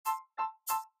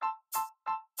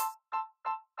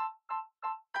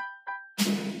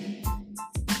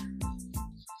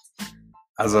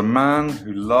As a man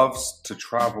who loves to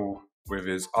travel with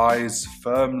his eyes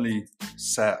firmly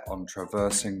set on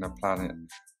traversing the planet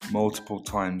multiple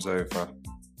times over,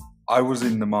 I was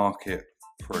in the market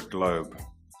for a globe.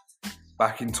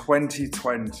 Back in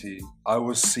 2020, I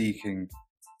was seeking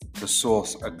to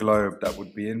source a globe that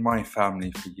would be in my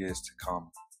family for years to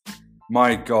come.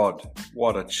 My God,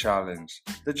 what a challenge.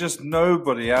 There's just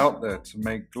nobody out there to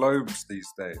make globes these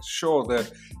days. Sure,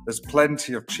 there's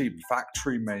plenty of cheap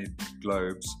factory-made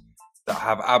globes that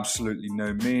have absolutely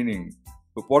no meaning.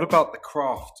 But what about the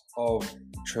craft of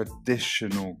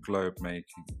traditional globe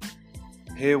making?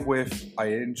 Herewith,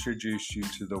 I introduce you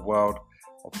to the world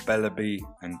of Bellerby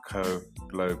Co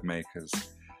Globemakers,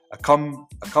 a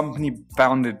company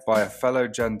founded by a fellow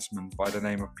gentleman by the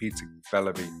name of Peter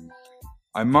Bellerby.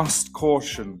 I must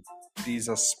caution, these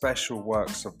are special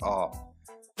works of art.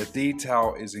 The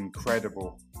detail is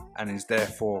incredible and is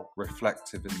therefore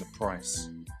reflective in the price.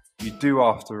 You do,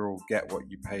 after all, get what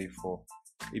you pay for.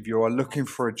 If you are looking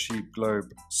for a cheap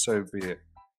globe, so be it.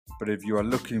 But if you are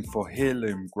looking for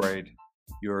heirloom grade,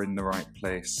 you are in the right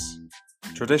place.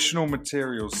 Traditional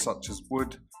materials such as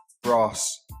wood,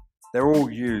 brass, they're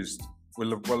all used.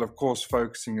 Well, of course,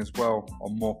 focusing as well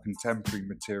on more contemporary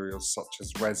materials such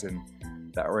as resin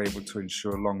that are able to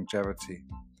ensure longevity.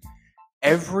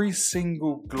 Every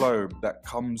single globe that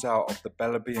comes out of the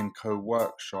Bellerby Co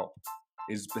workshop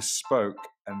is bespoke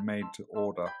and made to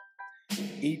order.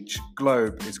 Each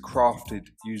globe is crafted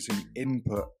using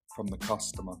input from the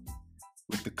customer,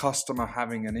 with the customer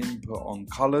having an input on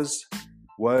colours,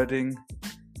 wording,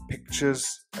 pictures,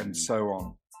 and so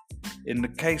on. In the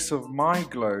case of my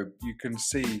globe, you can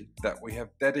see that we have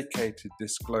dedicated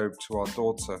this globe to our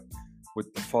daughter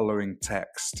with the following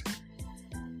text: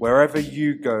 "Wherever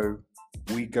you go,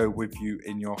 we go with you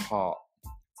in your heart.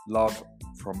 Love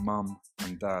from Mum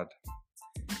and Dad."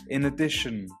 In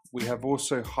addition, we have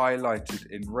also highlighted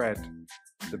in red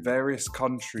the various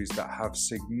countries that have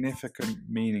significant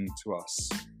meaning to us.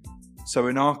 So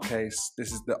in our case,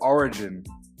 this is the origin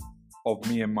of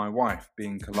me and my wife,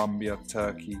 being Colombia,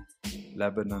 Turkey,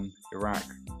 Lebanon, Iraq,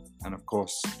 and of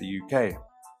course the UK.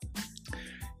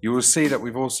 You will see that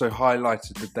we've also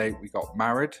highlighted the date we got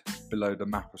married below the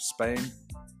map of Spain.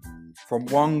 From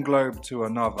one globe to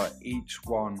another, each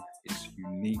one is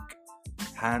unique,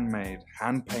 handmade,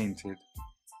 hand-painted,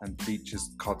 and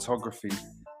features cartography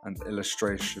and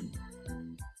illustration.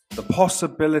 The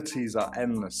possibilities are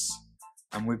endless,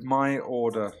 and with my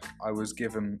order, I was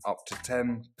given up to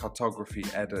 10 cartography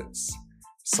edits,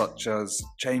 such as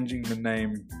changing the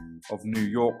name of New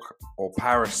York or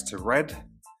Paris to red,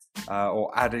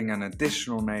 or adding an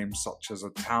additional name such as a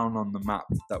town on the map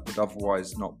that would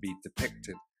otherwise not be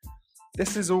depicted.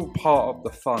 This is all part of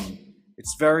the fun.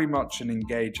 It's very much an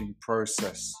engaging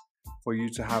process for you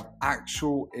to have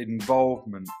actual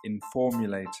involvement in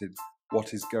formulating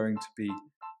what is going to be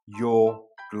your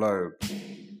globe.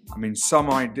 I mean, some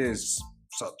ideas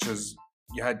such as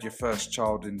you had your first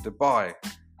child in Dubai,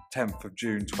 10th of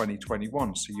June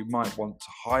 2021, so you might want to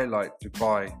highlight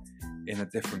Dubai in a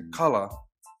different colour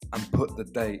and put the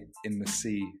date in the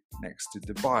sea next to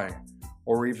Dubai,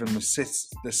 or even the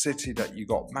city that you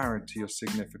got married to your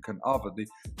significant other.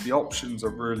 The options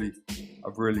are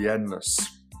really endless.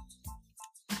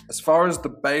 As far as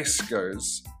the base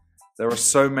goes, there are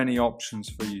so many options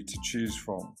for you to choose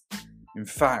from. In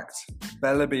fact,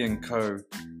 Bellerby Co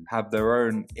have their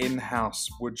own in-house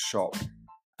wood shop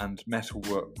and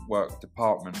metalwork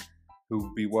department who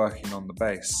will be working on the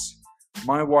base.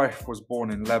 My wife was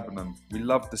born in Lebanon. We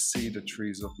love the cedar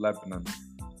trees of Lebanon,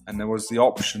 and there was the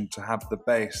option to have the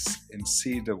base in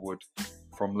cedar wood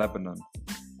from Lebanon.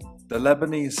 The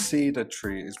Lebanese cedar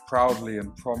tree is proudly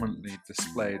and prominently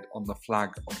displayed on the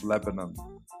flag of Lebanon.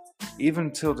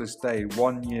 Even till this day,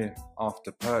 1 year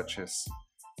after purchase,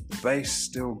 the base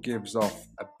still gives off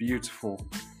a beautiful,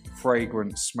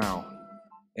 fragrant smell.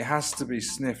 It has to be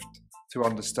sniffed to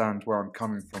understand where I'm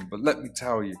coming from, but let me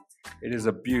tell you, it is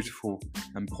a beautiful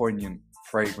and poignant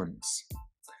fragrance.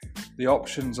 The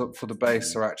options for the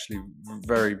base are actually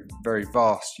very, very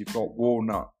vast. You've got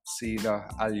walnut, cedar,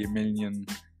 aluminium,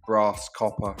 brass,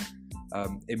 copper.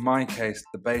 In my case,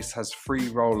 the base has 3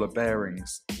 roller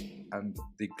bearings and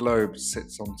the globe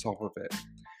sits on top of it,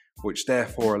 which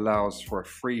therefore allows for a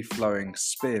free-flowing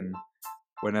spin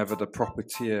whenever the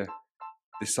proprietor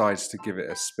decides to give it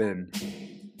a spin.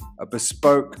 A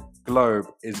bespoke globe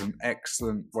is an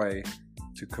excellent way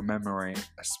to commemorate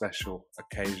a special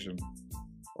occasion,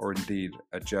 or indeed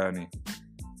a journey.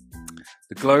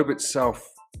 The globe itself,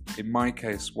 in my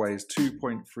case, weighs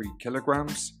 2.3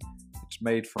 kilograms. It's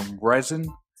made from resin,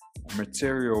 a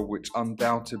material which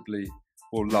undoubtedly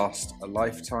will last a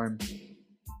lifetime.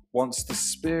 Once the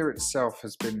spear itself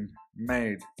has been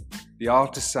made, the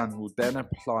artisan will then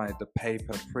apply the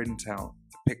paper printout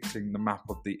depicting the map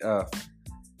of the earth.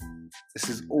 This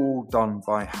is all done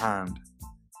by hand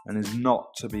and is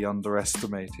not to be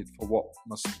underestimated for what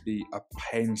must be a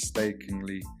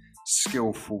painstakingly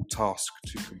skillful task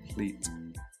to complete.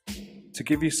 To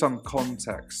give you some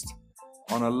context,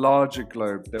 on a larger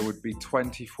globe there would be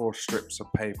 24 strips of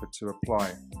paper to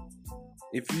apply.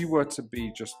 If you were to be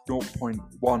just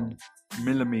 0.1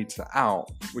 millimeter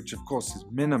out, which of course is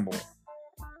minimal,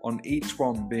 on each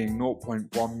one being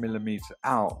 0.1 millimeter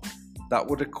out, that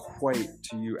would equate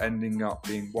to you ending up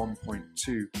being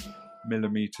 1.2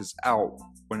 millimeters out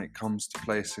when it comes to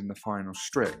placing the final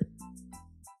strip.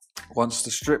 Once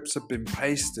the strips have been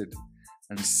pasted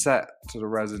and set to the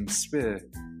resin spear,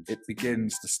 it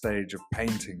begins the stage of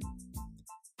painting.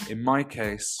 In my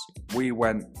case, we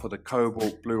went for the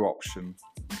cobalt blue option.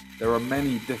 There are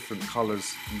many different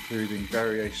colours, including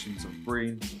variations of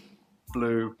green,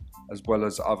 blue, as well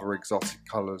as other exotic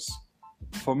colours.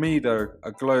 For me though,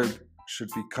 a globe should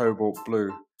be cobalt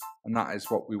blue, and that is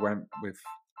what we went with.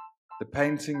 The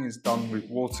painting is done with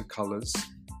watercolours,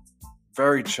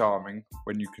 very charming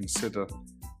when you consider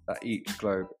that each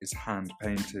globe is hand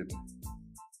painted.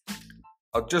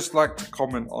 I'd just like to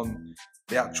comment on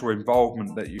the actual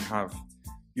involvement that you have.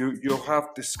 You'll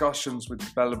have discussions with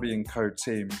the Bellerby Co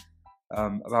team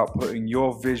about putting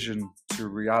your vision to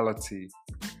reality,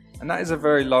 and that is a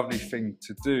very lovely thing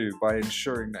to do by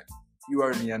ensuring that you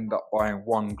only end up buying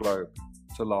one globe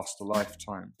to last a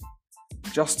lifetime.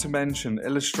 Just to mention,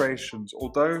 illustrations,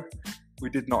 although we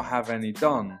did not have any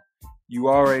done, you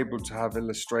are able to have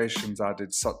illustrations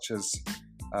added, such as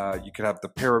you could have the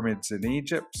pyramids in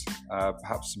Egypt,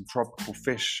 perhaps some tropical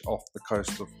fish off the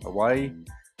coast of Hawaii,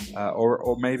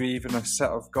 or maybe even a set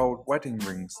of gold wedding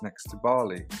rings next to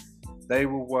Bali. They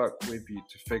will work with you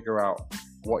to figure out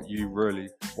what you really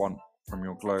want from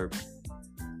your globe.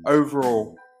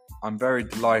 Overall, I'm very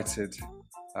delighted,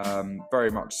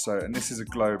 very much so, and this is a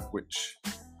globe which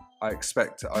I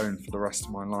expect to own for the rest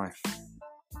of my life.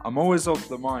 I'm always of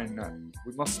the mind that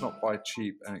we must not buy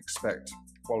cheap and expect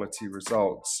quality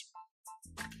results.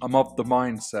 I'm of the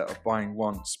mindset of buying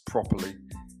once properly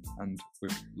and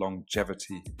with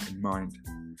longevity in mind.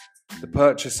 The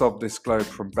purchase of this globe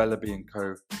from Bellerby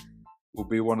Co will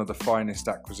be one of the finest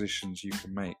acquisitions you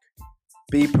can make.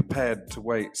 Be prepared to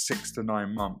wait 6 to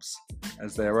 9 months,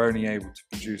 as they are only able to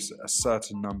produce a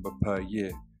certain number per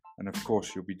year, and of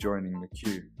course you'll be joining the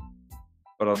queue.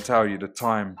 But I'll tell you, the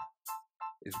time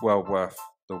is well worth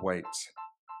the wait.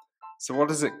 So what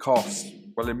does it cost?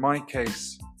 Well, in my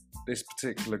case, this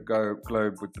particular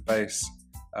globe with the base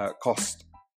cost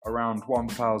around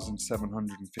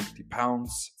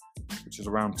 £1,750, which is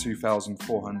around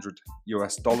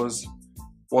 $2,400.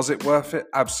 Was it worth it?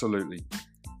 Absolutely.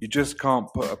 You just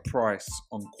can't put a price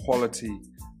on quality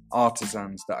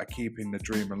artisans that are keeping the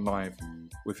dream alive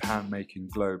with hand-making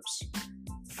globes.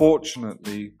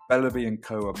 Fortunately, Bellerby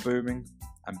Co are booming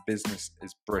and business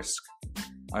is brisk.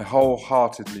 I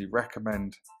wholeheartedly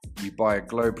recommend you buy a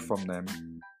globe from them,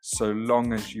 so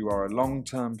long as you are a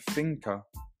long-term thinker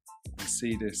and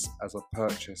see this as a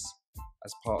purchase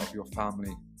as part of your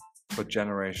family for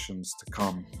generations to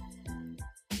come.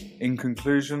 In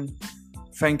conclusion,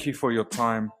 thank you for your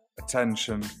time,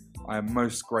 attention. I am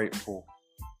most grateful.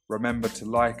 Remember to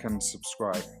like and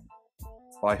subscribe.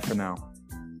 Bye for now.